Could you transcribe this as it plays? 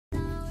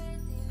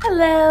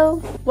Hello,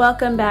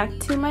 welcome back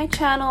to my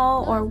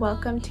channel, or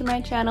welcome to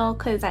my channel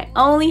because I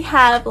only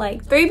have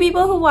like 3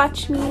 people who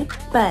watch me.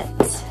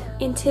 But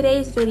in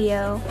today's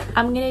video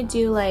I'm gonna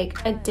do like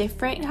a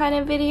different kind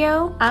of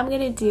video.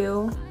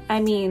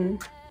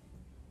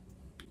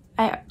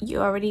 You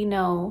already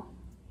know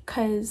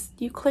because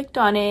you clicked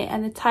on it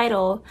and the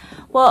title.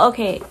 Well,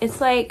 okay,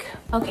 it's like,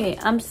 okay,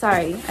 I'm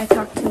sorry, I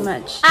talk too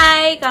much.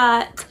 I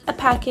got a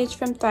package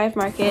from Thrive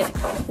Market,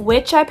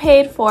 which I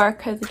paid for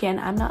because again,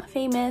 I'm not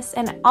famous,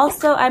 and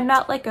also I'm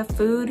not like a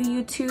food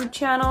YouTube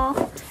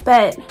channel,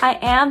 but I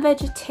am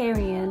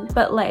vegetarian,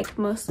 but like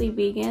mostly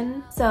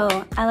vegan,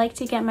 so I like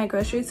to get my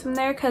groceries from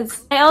there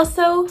because I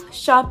also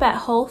shop at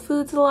Whole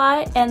Foods a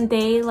lot, and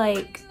they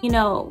like, you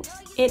know,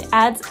 it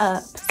adds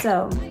up.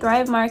 So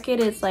Thrive Market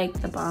is like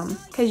the bomb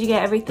because you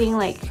get everything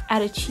like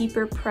at a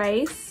cheaper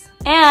price,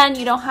 and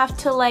you don't have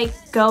to like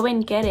go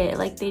and get it,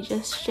 like they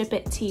just ship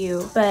it to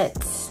you.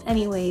 But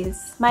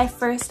anyways, my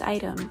first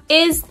item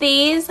is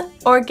these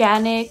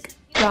organic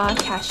raw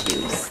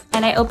cashews,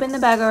 and I opened the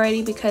bag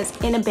already because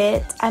in a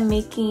bit I'm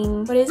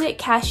making, what is it,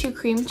 cashew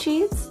cream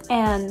cheese,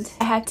 and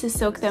I had to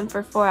soak them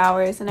for 4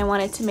 hours, and I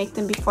wanted to make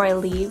them before I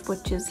leave,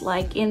 which is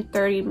like in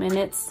 30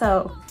 minutes.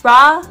 So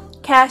raw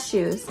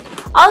cashews.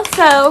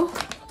 Also,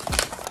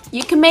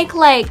 you can make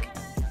like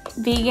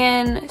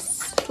vegan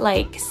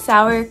like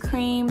sour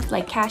cream,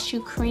 like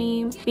cashew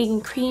cream,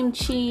 vegan cream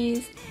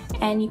cheese,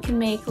 and you can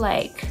make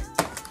like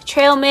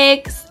trail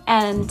mix,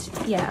 and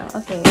yeah,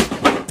 okay.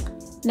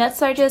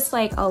 Nuts are just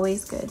like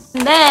always good.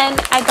 And then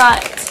I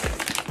got,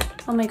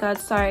 oh my god,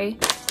 sorry,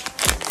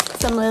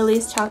 some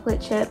Lily's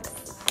chocolate chips.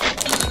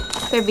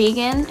 They're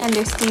vegan and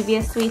they're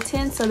stevia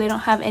sweetened, so they don't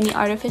have any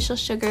artificial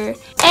sugar,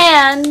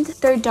 and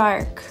they're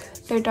dark.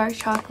 They're dark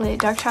chocolate.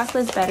 Dark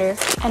chocolate is better,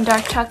 and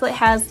dark chocolate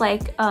has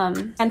like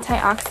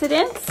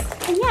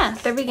antioxidants, and yeah,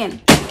 they're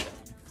vegan.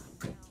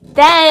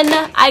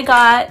 Then I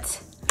got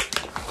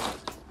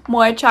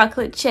more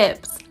chocolate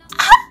chips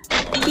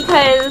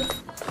because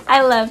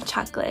I love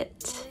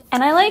chocolate,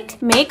 and I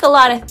like make a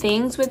lot of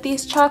things with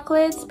these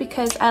chocolates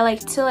because I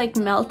like to like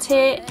melt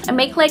it. I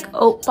make like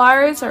oat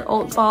bars or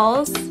oat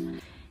balls.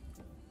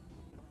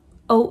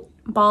 Oat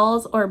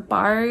balls or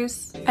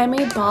bars. I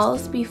made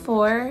balls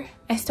before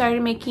I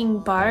started making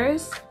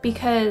bars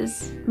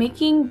because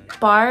making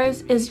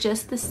bars is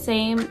just the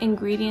same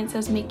ingredients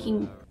as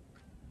making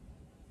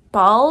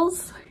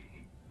balls,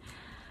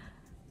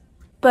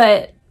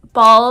 but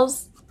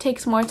balls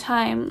takes more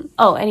time.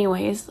 Oh,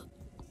 anyways,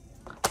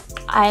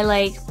 I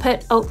like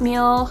put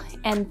oatmeal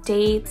and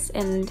dates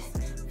and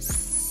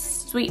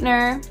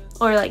sweetener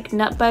or like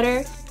nut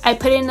butter. I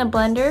put it in the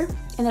blender,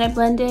 and then I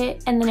blend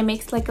it, and then it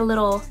makes like a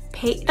little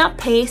paste, not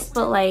paste,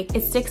 but like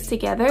it sticks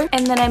together.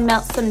 And then I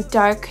melt some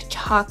dark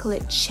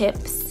chocolate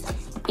chips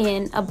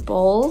in a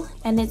bowl,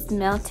 and it's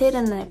melted,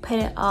 and then I put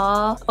it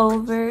all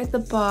over the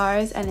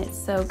bars, and it's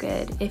so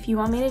good. If you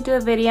want me to do a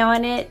video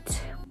on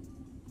it,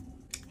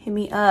 hit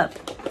me up.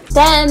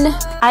 Then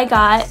I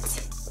got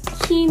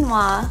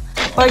quinoa,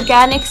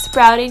 organic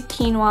sprouted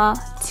quinoa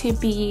to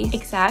be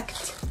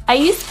exact. I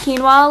use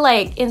quinoa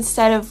like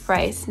instead of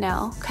rice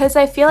now because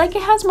I feel like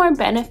it has more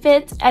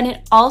benefits, and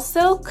it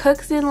also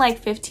cooks in like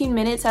 15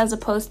 minutes as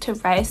opposed to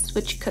rice,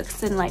 which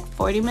cooks in like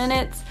 40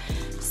 minutes.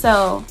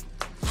 So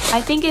I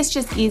think it's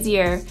just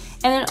easier.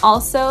 And then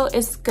also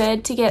it's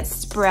good to get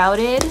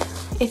sprouted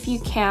if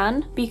you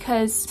can,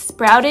 because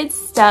sprouted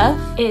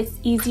stuff is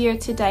easier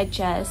to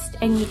digest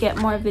and you get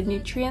more of the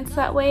nutrients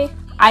that way.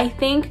 I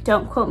think,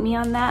 don't quote me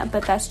on that,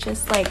 but that's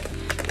just like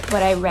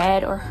what I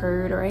read or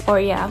heard, or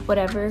yeah,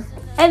 whatever.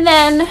 And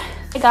then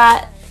I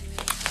got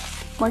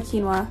more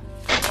quinoa,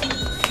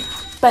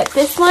 but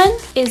this one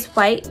is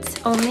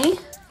white only,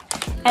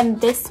 and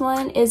this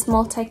one is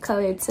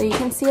multicolored, so you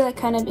can see like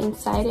kind of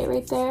inside it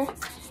right there.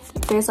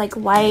 There's like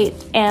white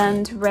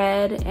and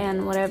red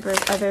and whatever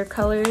other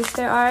colors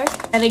there are,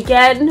 and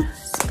again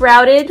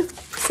sprouted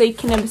so you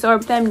can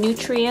absorb them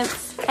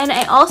nutrients. And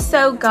I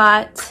also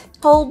got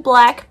whole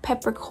black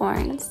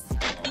peppercorns.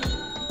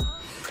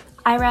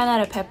 I ran out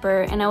of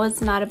pepper, and I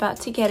was not about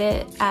to get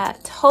it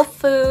at Whole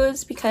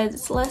Foods because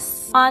it's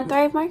less on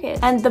Thrive Market,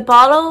 and the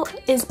bottle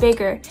is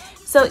bigger.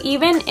 So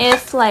even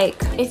if like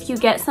if you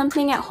get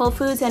something at Whole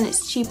Foods and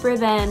it's cheaper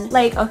than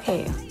like,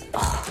 okay,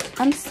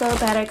 I'm so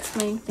bad at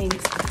explaining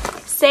things.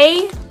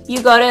 Say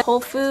you go to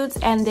Whole Foods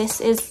and this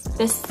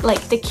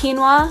like the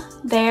quinoa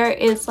there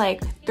is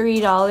like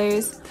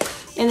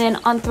 $3, and then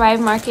on Thrive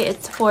Market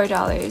it's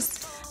 $4.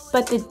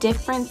 But the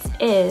difference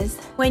is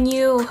when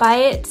you buy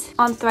it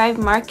on Thrive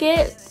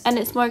Market and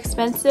it's more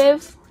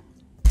expensive,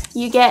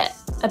 you get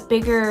a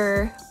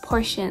bigger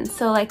portion.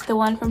 So like the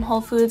one from Whole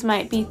Foods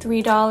might be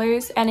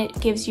 $3 and it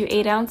gives you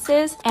 8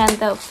 ounces, and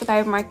the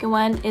Thrive Market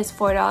one is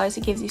 $4,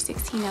 it gives you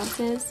 16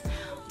 ounces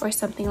or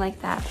something like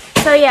that.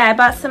 So yeah, I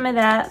bought some of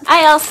that.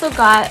 I also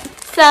got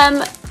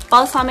some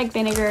balsamic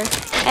vinegar,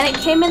 and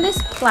it came in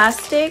this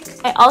plastic.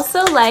 I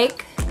also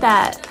like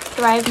that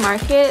Thrive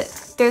Market,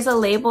 there's a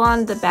label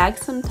on the bag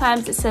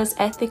sometimes, it says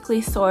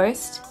ethically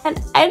sourced, and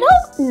I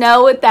don't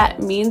know what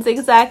that means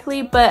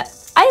exactly, but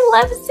I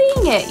love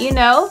seeing it, you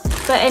know?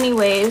 But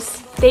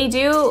anyways, they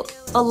do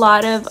a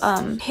lot of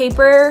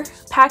paper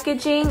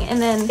packaging,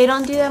 and then they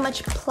don't do that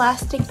much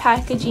plastic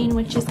packaging,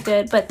 which is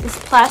good. But this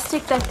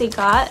plastic that they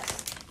got,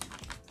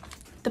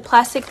 the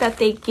plastic that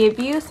they give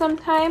you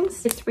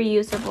sometimes, it's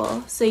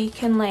reusable, so you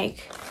can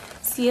like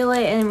seal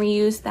it and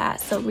reuse that.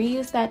 So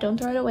reuse that, don't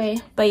throw it away.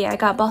 But yeah, I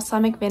got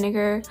balsamic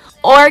vinegar,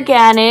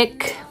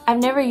 organic. I've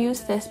never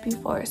used this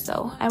before,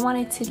 so I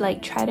wanted to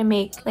like try to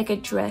make like a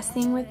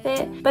dressing with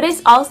it. But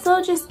it's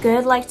also just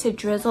good like to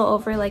drizzle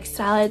over like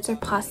salads or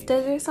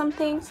pastas or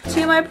something.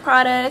 Two of my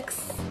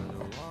products,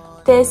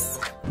 this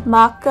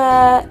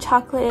maca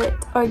chocolate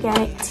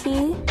organic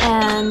tea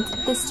and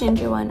this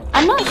ginger one.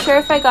 I'm not sure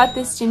if I got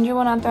this ginger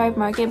one on Thrive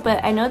Market,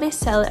 but I know they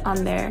sell it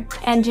on there.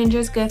 And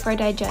ginger's good for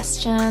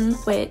digestion,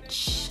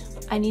 which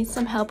I need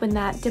some help in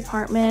that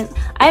department.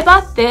 I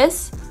bought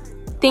this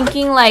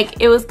thinking like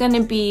it was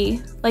gonna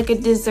be like a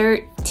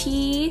dessert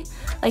tea,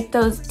 like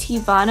those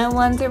Teavana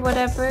ones or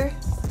whatever,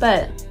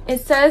 but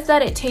it says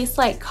that it tastes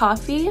like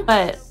coffee,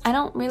 but I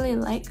don't really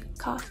like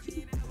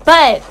coffee.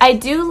 But I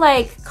do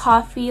like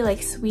coffee,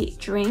 like sweet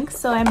drinks,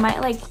 so I might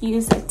like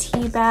use a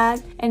tea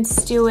bag and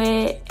stew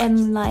it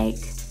and like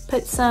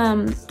put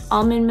some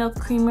almond milk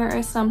creamer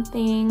or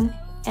something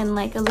and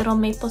like a little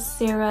maple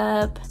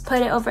syrup,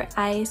 put it over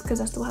ice because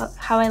that's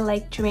how I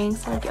like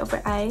drinks. I like it over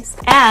ice,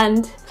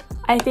 and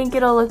I think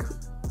it'll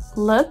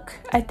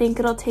I think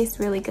it'll taste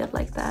really good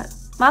like that.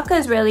 Maca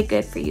is really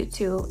good for you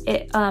too.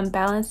 It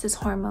balances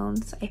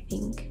hormones, I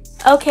think.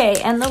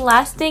 Okay, and the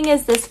last thing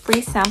is this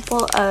free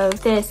sample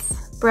of this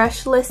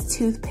brushless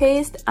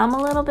toothpaste. I'm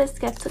a little bit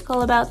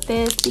skeptical about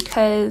this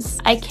because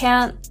I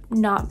can't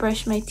not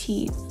brush my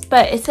teeth,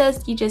 but it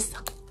says you just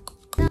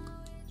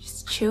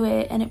chew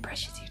it and it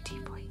brushes your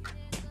teeth for you.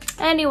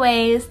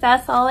 Anyways,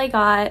 that's all I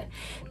got.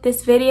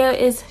 This video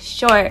is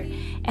short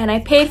and I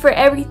paid for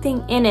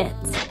everything in it.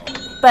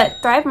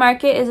 But Thrive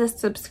Market is a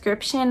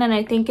subscription and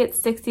I think it's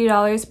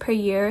 $60 per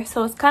year.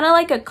 So it's kind of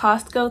like a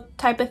Costco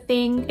type of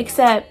thing,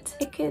 except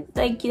it could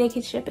like they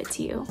could ship it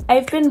to you.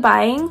 I've been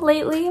buying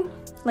lately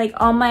like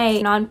all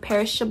my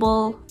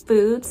non-perishable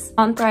foods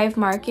on Thrive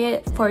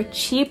Market for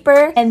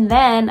cheaper, and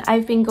then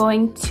I've been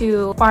going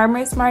to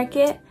farmers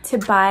market to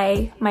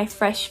buy my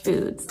fresh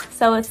foods.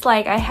 So it's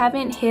like I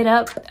haven't hit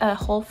up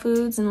Whole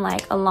Foods in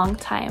like a long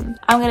time.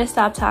 I'm gonna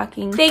stop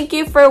talking. Thank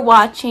you for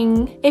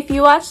watching. If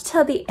you watched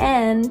till the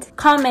end,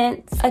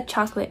 comment a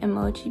chocolate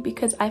emoji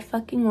because I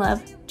fucking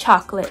love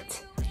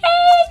chocolate.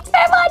 Thanks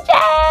for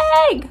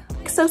watching!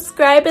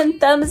 Subscribe and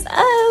thumbs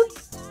up.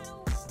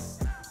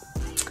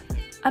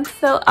 I'm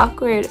so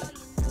awkward.